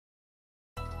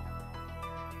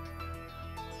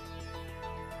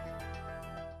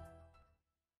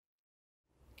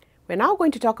We're now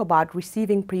going to talk about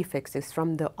receiving prefixes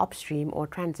from the upstream or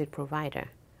transit provider.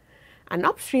 An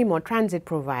upstream or transit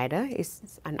provider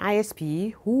is an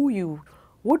ISP who you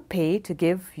would pay to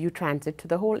give you transit to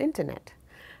the whole internet.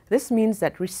 This means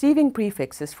that receiving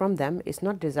prefixes from them is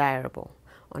not desirable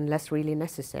unless really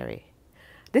necessary.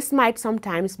 This might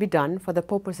sometimes be done for the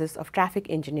purposes of traffic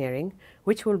engineering,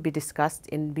 which will be discussed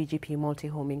in BGP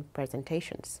multi-homing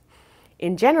presentations.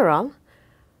 In general,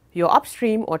 your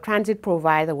upstream or transit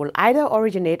provider will either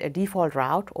originate a default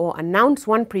route or announce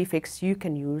one prefix you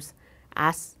can use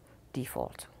as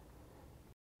default.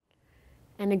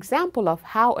 An example of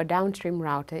how a downstream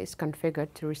router is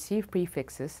configured to receive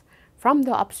prefixes from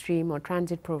the upstream or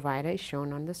transit provider is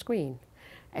shown on the screen.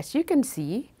 As you can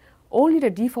see, only the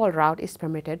default route is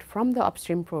permitted from the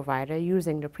upstream provider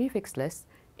using the prefix list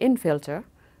in filter,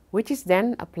 which is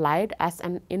then applied as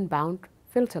an inbound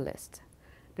filter list.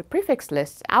 The prefix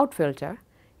list out filter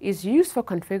is used for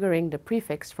configuring the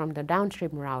prefix from the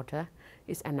downstream router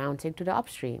is announcing to the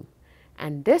upstream,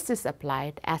 and this is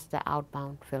applied as the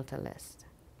outbound filter list.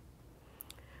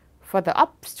 For the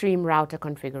upstream router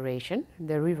configuration,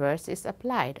 the reverse is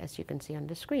applied, as you can see on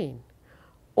the screen.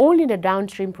 Only the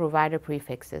downstream provider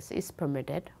prefixes is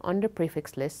permitted on the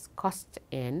prefix list cost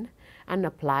in and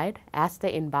applied as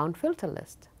the inbound filter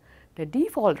list. The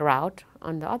default route,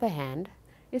 on the other hand,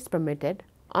 is permitted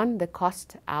on the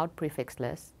cost out prefix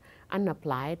list and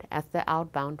applied as the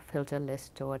outbound filter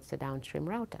list towards the downstream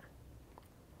router.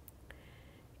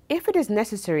 If it is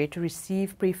necessary to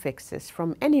receive prefixes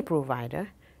from any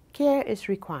provider, care is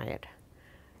required.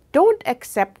 Don't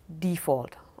accept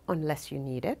default unless you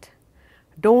need it.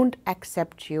 Don't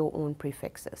accept your own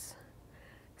prefixes.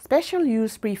 Special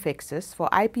use prefixes for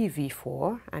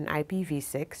IPv4 and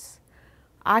IPv6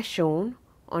 are shown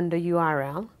on the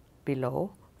URL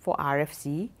below for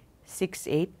RFC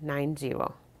 6890.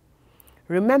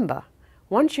 Remember,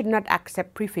 one should not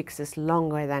accept prefixes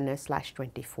longer than a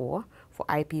 /24 for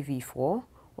IPv4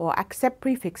 or accept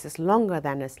prefixes longer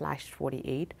than a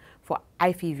 /48 for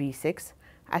IPv6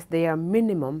 as they are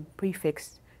minimum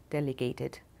prefix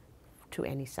delegated to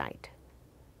any site.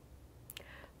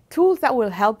 Tools that will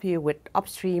help you with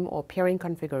upstream or peering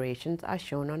configurations are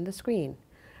shown on the screen.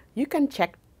 You can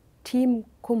check Team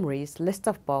Kumri's list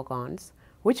of bogons,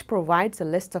 which provides a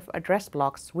list of address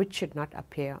blocks which should not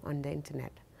appear on the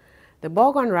internet. The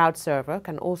bogon route server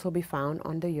can also be found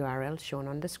on the URL shown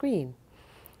on the screen.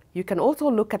 You can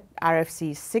also look at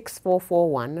RFC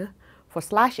 6441 for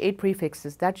 /8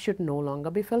 prefixes that should no longer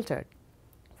be filtered.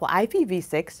 For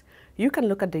IPv6, you can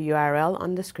look at the URL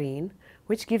on the screen,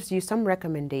 which gives you some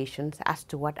recommendations as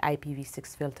to what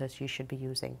IPv6 filters you should be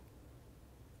using.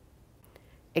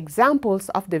 Examples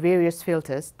of the various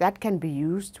filters that can be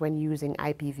used when using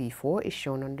IPv4 is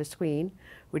shown on the screen,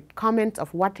 with comments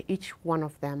of what each one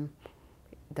of them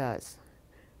does.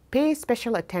 Pay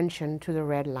special attention to the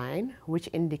red line, which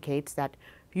indicates that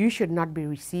you should not be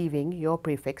receiving your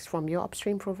prefix from your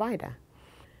upstream provider.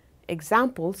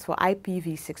 Examples for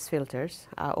IPv6 filters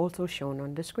are also shown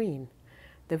on the screen.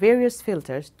 The various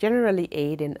filters generally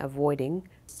aid in avoiding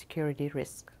security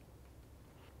risks.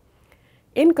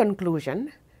 In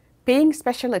conclusion, paying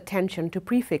special attention to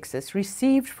prefixes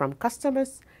received from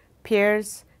customers,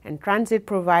 peers, and transit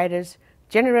providers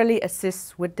generally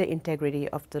assists with the integrity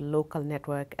of the local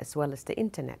network as well as the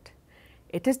internet.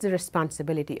 It is the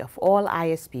responsibility of all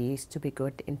ISPs to be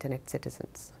good internet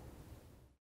citizens.